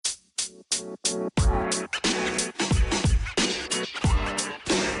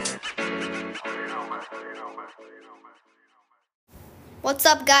What's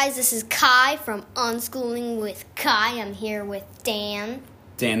up, guys? This is Kai from Unschooling with Kai. I'm here with Dan.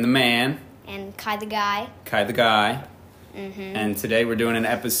 Dan the man. And Kai the guy. Kai the guy. And today we're doing an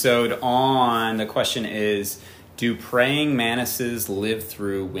episode on, the question is, do praying mantises live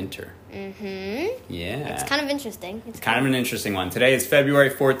through winter? Yeah. It's kind of interesting. It's kind of an interesting one. Today is February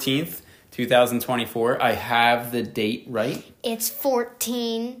 14th, 2024. I have the date right. It's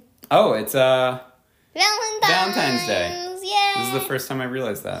 14. Oh, it's Valentine's Day. Yay! This is the first time I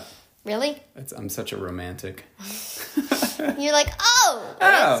realized that. Really? I'm such a romantic. You're like,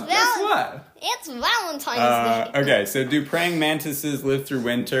 guess what? It's Valentine's Day. Okay, so do praying mantises live through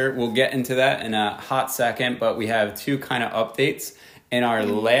winter? We'll get into that in a hot second, but we have two kind of updates. In our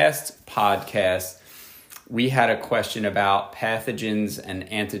last podcast, we had a question about pathogens and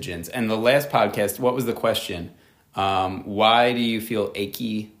antigens. And the last podcast, what was the question? Why do you feel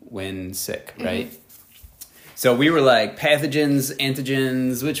achy when sick, right? So we were like, pathogens,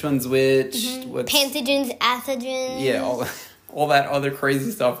 antigens, which one's which? Pathogens, pathogens. Yeah, all that other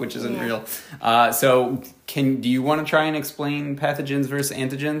crazy stuff, which isn't real. So do you want to try and explain pathogens versus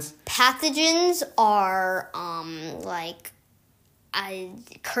antigens? Pathogens are,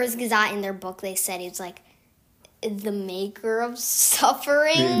 Kurzgesagt in their book, they said it's like the maker of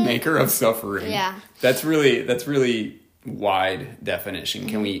suffering. The maker of suffering. Yeah. That's really wide definition.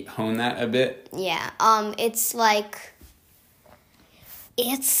 Can we hone that a bit? Yeah. It's like,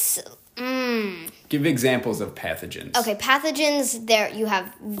 Give examples of pathogens. Okay, pathogens, there you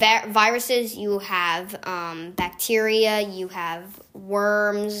have viruses, you have bacteria, you have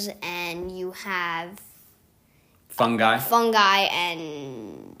worms, and you have Fungi,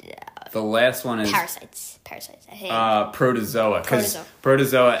 and the last one is parasites. I hate protozoa, because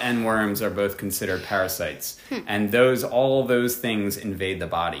protozoa and worms are both considered parasites, and all those things invade the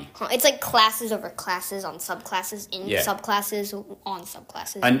body. It's like classes over classes on subclasses subclasses on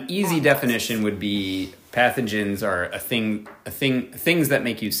subclasses. An easy definition would be pathogens are things that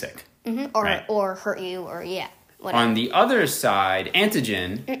make you sick, or hurt you, or whatever. On the other side,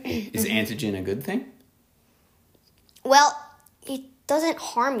 antigen is antigen a good thing? Well, it doesn't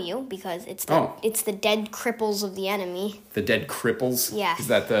harm you because it's the dead cripples of the enemy. The dead cripples? Yeah. Is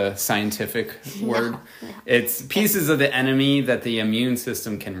that the scientific word? No. It's pieces of the enemy that the immune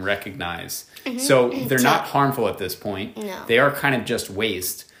system can recognize. So they're not harmful at this point. No. They are kind of just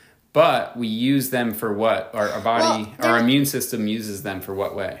waste. But we use them for what? Our immune system uses them for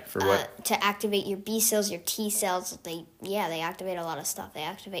what way? For what? To activate your B cells, your T cells. They activate a lot of stuff. They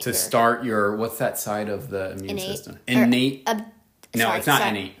activate start your, what's that side of the immune system? Innate. It's not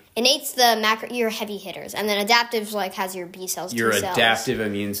innate. Innate's your heavy hitters, and then adaptive's has your B cells, your T cells. Adaptive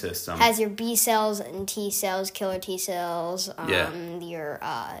immune system has your B cells and T cells, killer T cells, your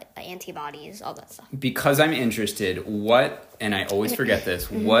antibodies, all that stuff. Because I'm interested, and I always forget this,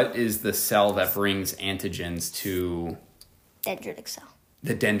 what is the cell that brings antigens to dendritic cell?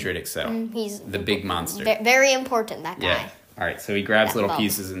 The dendritic cell. He's the big monster. Very important, that guy. Yeah. All right, so he grabs little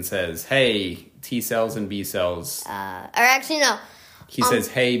pieces and says, "Hey, T cells and B cells." Or actually, no. He says,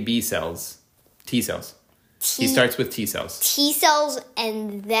 "Hey, B cells, T cells." He starts with T cells. T cells,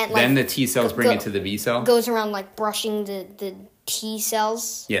 and then the T cells bring it to the B cell. Goes around brushing the T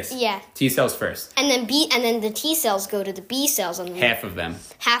cells. Yes. Yeah. T cells first. And then the T cells go to the B cells, and half of them.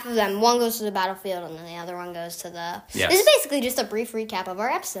 One goes to the battlefield, and then the other one goes to the. Yes. This is basically just a brief recap of our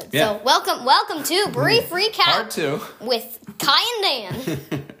episode. Yeah. So welcome to Brief Recap Part 2 with Kai and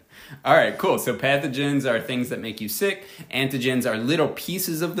Dan. All right, cool. So pathogens are things that make you sick. Antigens are little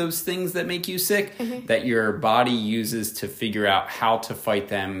pieces of those things that make you sick that your body uses to figure out how to fight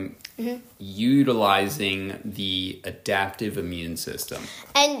them, utilizing the adaptive immune system.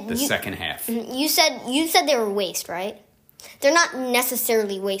 And second half. You said they were waste, right? They're not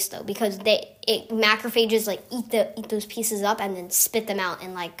necessarily waste though, because macrophages eat those pieces up and then spit them out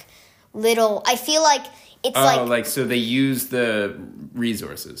in little. I feel like. It's so they use the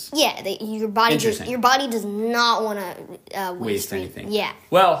resources. Yeah, your body does not want to waste anything. Yeah.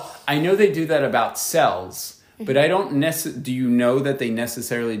 Well, I know they do that about cells, but I don't do you know that they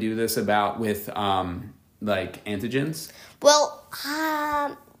necessarily do this with antigens? Well,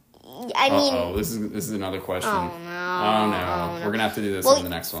 this is another question. Oh no. We're gonna have to do this on the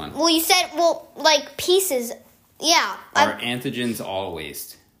next one. Well, you said pieces. Yeah. Are antigens all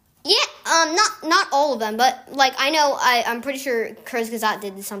waste? Yeah, Not all of them, but like I know I'm pretty sure Kurzgesagt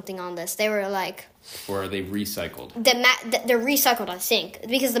did something on this. They were like, or are they recycled? They're recycled, I think,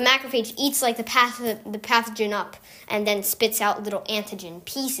 because the macrophage eats like the pathogen up and then spits out little antigen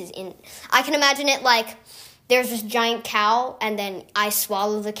pieces in. I can imagine it like there's this giant cow, and then I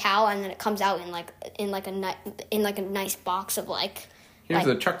swallow the cow, and then it comes out in a nice box of like. Here's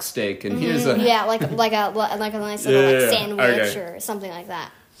a truck steak, and here's a like a nice little sandwich or something like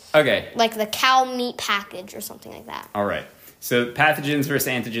that. Okay. Like the cow meat package or something like that. All right. So pathogens versus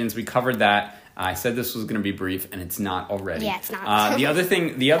antigens, we covered that. I said this was going to be brief, and it's not already. Yeah, it's not.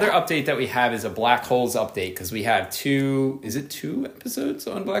 The other update that we have is a black holes update, because we have two episodes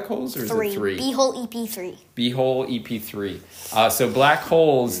on black holes, or is it 3? B-hole EP3. B-hole EP3. So black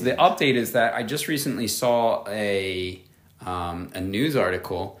holes, the update is that I just recently saw a news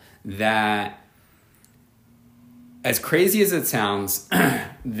article that, as crazy as it sounds,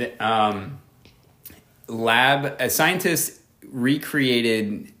 scientists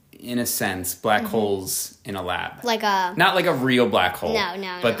recreated, in a sense, black holes in a lab. Not like a real black hole.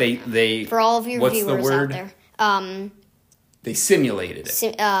 No. But they for all of your what's viewers the word? out there. They simulated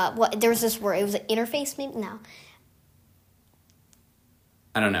it. There was this word. It was an interface, maybe? No.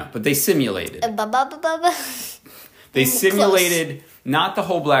 I don't know, but they simulated. They simulated not the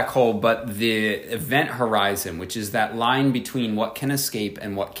whole black hole, but the event horizon, which is that line between what can escape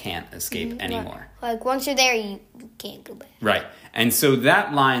and what can't escape anymore. Like once you're there, you can't go back. Right. And so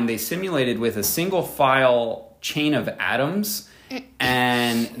that line they simulated with a single file chain of atoms,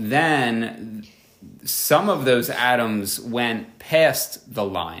 and then some of those atoms went past the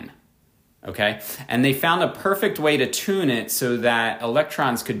line. Okay? And they found a perfect way to tune it so that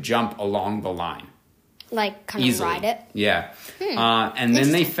electrons could jump along the line. Like kind easily. of ride it? Yeah. And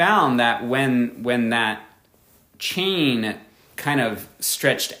then they found that when that chain kind of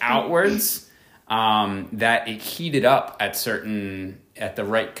stretched outwards, that it heated up at the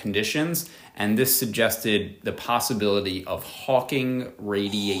right conditions, and this suggested the possibility of Hawking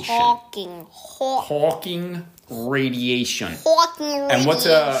radiation. Hawking radiation. Hawking And what's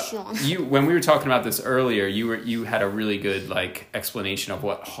radiation. when we were talking about this earlier, you had a really good explanation of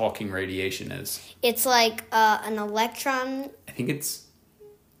what Hawking radiation is. It's like an electron. I think it's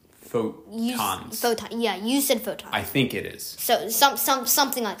photons. Yeah, you said photons. I think it is. So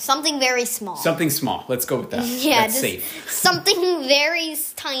something very small. Something small. Let's go with that. Yeah, that's safe. Something very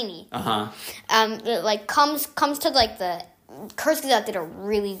tiny. Like comes to like the Kurzgesagt did a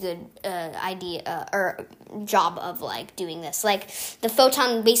really good idea or job of like doing this. Like the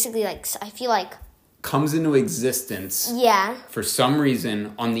photon basically I feel like comes into existence. Yeah. For some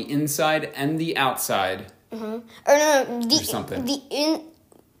reason on the inside and the outside. Or no, something.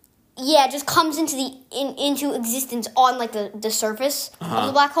 It just comes into existence on like the surface of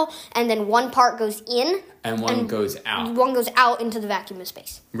the black hole, and then one part goes in and one goes out. One goes out into the vacuum of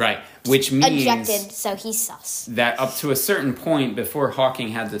space. Right, which means ejected. So he's sus. That up to a certain point, before Hawking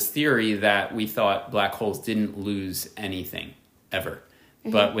had this theory that we thought black holes didn't lose anything ever.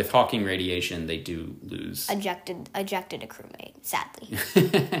 But with Hawking radiation, they do lose. Ejected a crewmate, sadly.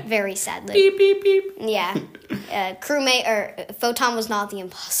 Very sadly. Beep, beep, beep. Yeah. Crewmate, or Photon was not the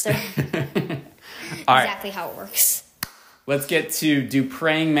imposter. Exactly how it works. Let's get to, do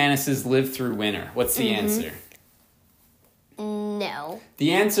praying mantises live through winter? What's the answer? No.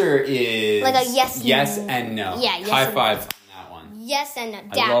 The answer is... like a yes and no. Yeah, yes High and five no. on that one. Yes and no.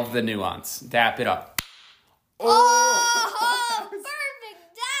 I love the nuance. Dap it up. Oh,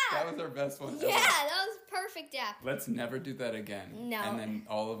 perfect dap. That was our best one ever. Yeah, that was perfect dap. Let's never do that again. No. And then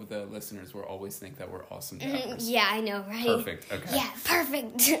all of the listeners will always think that we're awesome dappers. Yeah, I know, right? Perfect, okay. Yeah,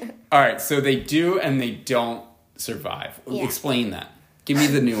 perfect. All right, so they do and they don't survive. Yeah. Explain that. Give me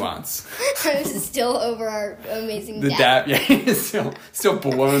the nuance. I'm still over our amazing The dap. dap, yeah, still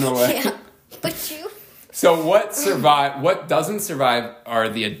blown away. Yeah, but you... So what doesn't survive are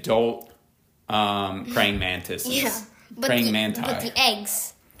the adult praying mantises. Yeah. Praying manti. But the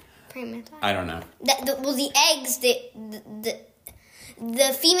eggs. Praying manti? I don't know. The eggs, the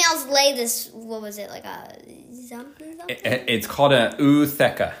females lay this, what was it, like a something? It's called a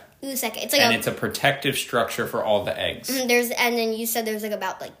ootheca. Ootheca. It's a protective structure for all the eggs. And then you said there's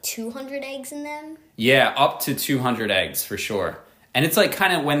about 200 eggs in them? Yeah, up to 200 eggs for sure. And it's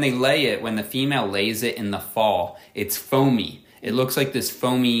kind of when the female lays it in the fall, it's foamy. It looks like this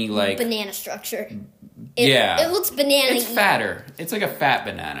foamy, banana structure. It looks banana-y. It's fatter. It's like a fat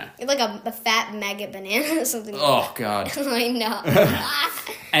banana. It's like a fat maggot banana or something. Oh, God. I know.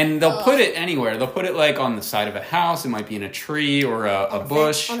 And they'll put it anywhere. They'll put it on the side of a house. It might be in a tree or a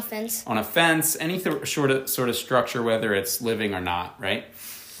bush. On a fence. On a fence. Any sort of structure, whether it's living or not, right?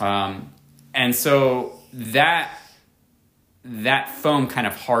 And so that foam kind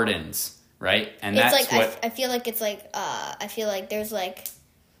of hardens, right? And it's that's like I feel like it's like I feel like there's like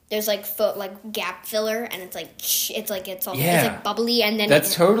gap filler, and it's like bubbly, and then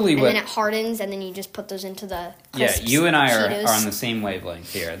that's totally and then it hardens, and then you just put those into the crisps, you and I Cheetos. are on the same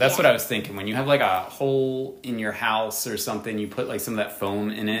wavelength here. That's what I was thinking. When you have like a hole in your house or something, you put like some of that foam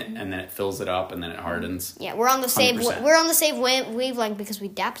in it, and then it fills it up, and then it hardens. Yeah, we're on the same 100%. we're on the same wavelength because we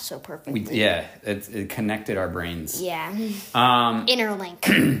dapped so perfectly. It connected our brains. Yeah,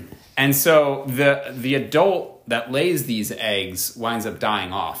 interlink. And so the adult that lays these eggs winds up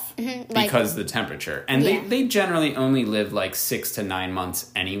dying off because of the temperature. And they generally only live like 6 to 9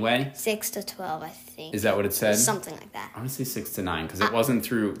 months anyway. 6 to 12, I think. Is that what it said? Something like that. I want to say 6 to 9 because it wasn't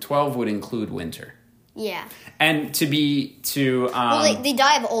through... 12 would include winter. Yeah. And well, they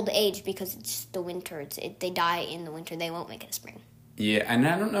die of old age because it's the winter. They die in the winter. They won't make it in spring. Yeah, and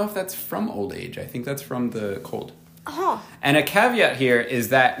I don't know if that's from old age. I think that's from the cold. Oh. And a caveat here is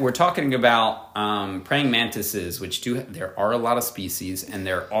that we're talking about praying mantises, which there are a lot of species, and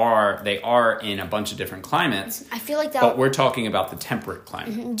they are in a bunch of different climates. I feel like that. But we're talking about the temperate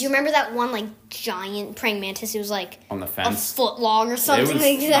climate. Do you remember that one like giant praying mantis? It was like on the fence, a foot long or something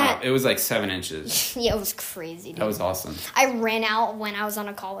like that. It was like 7 inches. Yeah, it was crazy. Dude. That was awesome. I ran out when I was on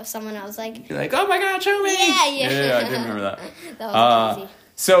a call with someone. I was like, "You're like, oh my god, show me!" Yeah, I did remember that. That was crazy.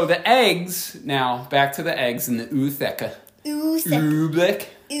 So the eggs, now back to the eggs in the ootheca. Oobleck.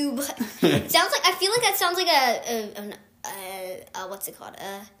 Sounds like, I feel like that sounds like what's it called?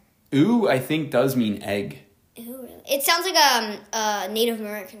 Ooh, I think does mean egg. Ooh, really? It sounds like a Native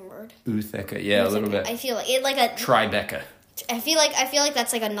American word. Ootheca, yeah, a little bit. I feel like it like a Tribeca. I feel like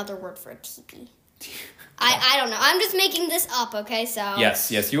that's like another word for a teepee. I don't know. I'm just making this up, okay? So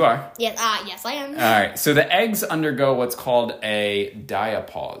yes, you are. Yes, yes, I am. All right. So the eggs undergo what's called a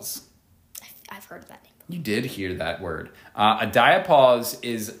diapause. I've heard of that name. You did hear that word. A diapause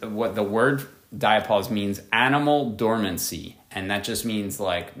is what the word diapause means: animal dormancy, and that just means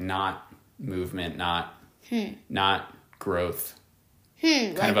like not movement, not growth.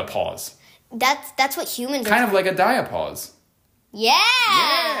 Kind of a pause. That's what humans kind are. of like a diapause. Yeah.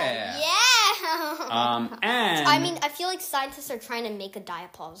 And I mean, I feel like scientists are trying to make a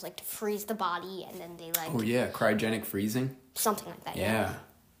diapause, like to freeze the body, and then they like. Oh yeah, cryogenic freezing. Something like that. Yeah.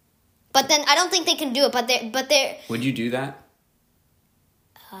 But then I don't think they can do it. But they're. Would you do that?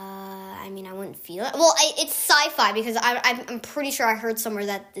 I mean, I wouldn't feel it. Well, it's sci-fi because I'm pretty sure I heard somewhere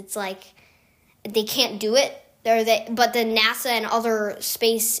that it's like they can't do it. But the NASA and other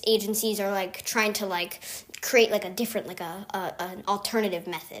space agencies are like trying to like create like a different an alternative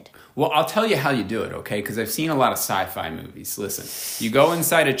method. Well, I'll tell you how you do it, okay? Because I've seen a lot of sci-fi movies. Listen, you go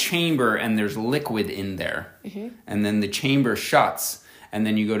inside a chamber and there's liquid in there, and then the chamber shuts, and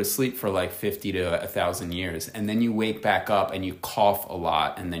then you go to sleep for like 50 to 1,000 years, and then you wake back up and you cough a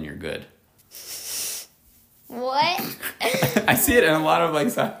lot, and then you're good. What? I see it in a lot of like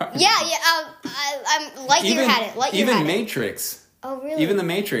sci-fi. Yeah. I'm Lightyear had it. Even Matrix. Oh, really? Even the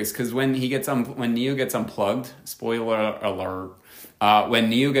Matrix, because when Neo gets unplugged, spoiler alert, when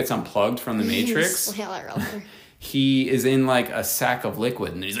Neo gets unplugged from the Matrix, spoiler alert. He is in like a sack of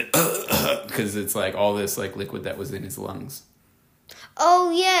liquid, and he's like, because it's like all this like liquid that was in his lungs.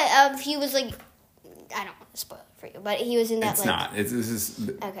 Oh yeah, he was like, I don't want to spoil it for you, but he was in that. It's like, not. This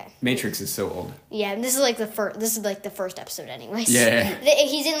is okay. Matrix is so old. Yeah, this is like the first. This is like the first episode, anyways. Yeah.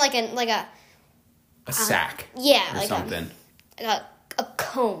 He's in like a sack. Yeah, or like something. A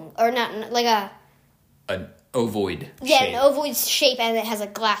comb or not like a. An ovoid. Yeah, shape. an ovoid shape, and it has a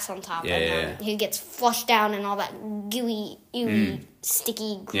glass on top. Yeah, and he gets flushed down, and all that gooey, ooey,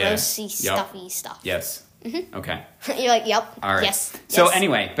 sticky, grossy, stuffy stuff. Yes. Mm-hmm. Okay. You're like, yep. All right. Yes. So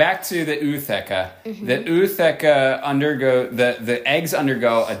anyway, back to the ootheca. Mm-hmm. The ootheca the eggs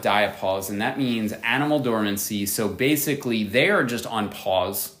undergo a diapause, and that means animal dormancy. So basically, they are just on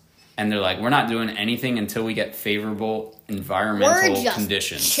pause, and they're like, we're not doing anything until we get favorable environmental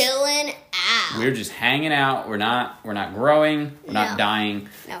conditions. Chilling out. We're just hanging out. We're not growing. We're not dying.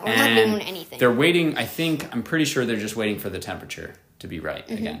 No, we're not doing anything. They're waiting. I'm pretty sure they're just waiting for the temperature to be right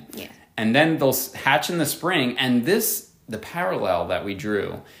again. Yeah. And then they'll hatch in the spring. And the parallel that we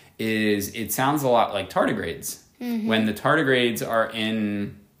drew is, it sounds a lot like tardigrades. Mm-hmm. When the tardigrades are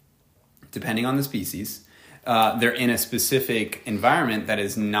in, depending on the species, they're in a specific environment that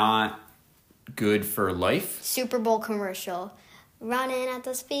is not good for life. Super Bowl commercial. Running at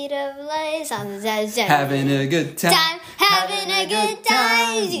the speed of light. Having a good time. Having a good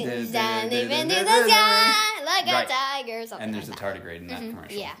time. Living into the sky like a tiger. And there's a tardigrade in that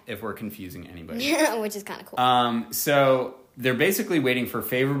commercial. Yeah. If we're confusing anybody. Which is kind of cool. So they're basically waiting for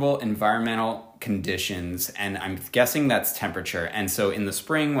favorable environmental conditions, and I'm guessing that's temperature. And so in the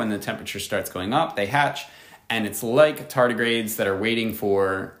spring, when the temperature starts going up, they hatch, and it's like tardigrades that are waiting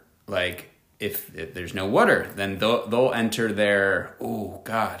for, like, if there's no water, then they'll enter their, oh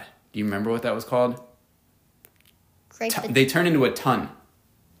God, do you remember what that was called? They turn into a ton.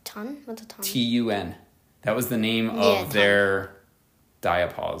 Ton? What's a ton? T-U-N. That was the name of their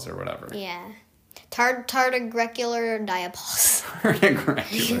diapause or whatever. Yeah. Tardigracular diapause.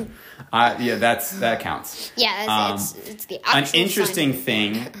 Tardigracular. Yeah, that counts. Yeah, it's the actual an interesting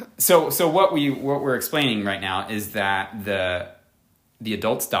thing. So what we're explaining right now is that the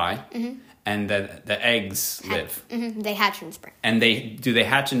adults die, and the eggs live. Mm-hmm. They hatch in spring. And do they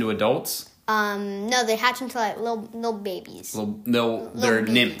hatch into adults? No, they hatch into like little babies. They're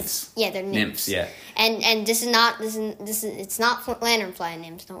nymphs. Yeah, they're nymphs. Yeah. And it's not lanternfly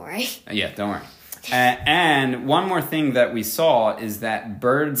nymphs. Don't worry. Yeah, don't worry. And one more thing that we saw is that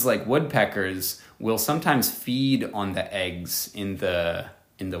birds like woodpeckers will sometimes feed on the eggs in the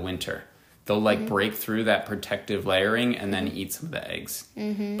winter. They'll like break through that protective layering and then eat some of the eggs,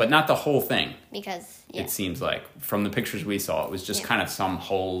 but not the whole thing. Because it seems like from the pictures we saw, it was just kind of some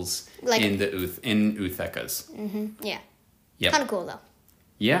holes in the oothecas. Yeah. Yep. Kind of cool though.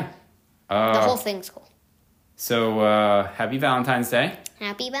 Yeah. The whole thing's cool. So happy Valentine's Day.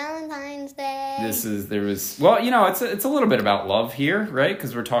 Happy Valentine's Day. It's a little bit about love here, right?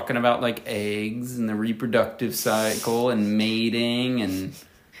 Because we're talking about like eggs and the reproductive cycle and mating and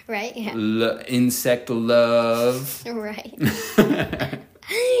right, yeah. Insect love. Right.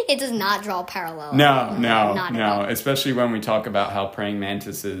 It does not draw parallel. No. Especially when we talk about how praying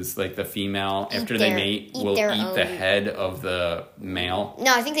mantises, like the female, after they mate, will eat the head of the male.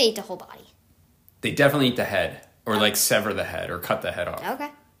 No, I think they eat the whole body. They definitely eat the head, or like sever the head, or cut the head off. Okay.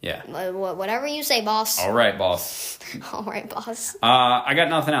 Yeah. Whatever you say, boss. All right, boss. All right, boss. I got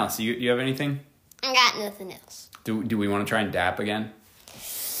nothing else. You have anything? I got nothing else. Do we want to try and dap again?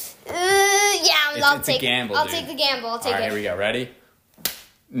 Yeah, I'll take a gamble. I'll take the gamble. I'll take it. All right, here we go. Ready?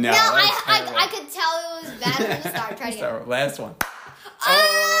 No, I could tell it was bad from the start. Try again. Last one.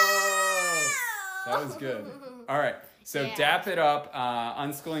 Oh! That was good. All right. So dap it up.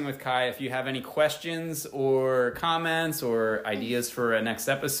 Unschooling with Kai. If you have any questions or comments or ideas for a next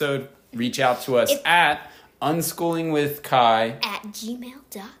episode, reach out to us at unschoolingwithkai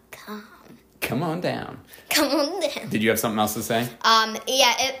 @gmail.com. Come on down. Come on down. Did you have something else to say?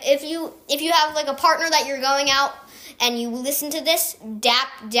 Yeah. If you have like a partner that you're going out and you listen to this, dap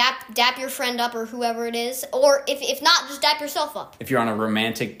your friend up or whoever it is, or if not, just dap yourself up. If you're on a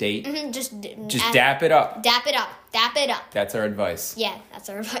romantic date, just dap it up. Dap it up. Dap it up. That's our advice. Yeah, that's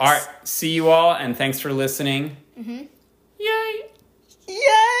our advice. All right. See you all, and thanks for listening. Yay! Yay!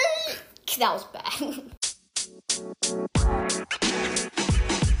 That was bad.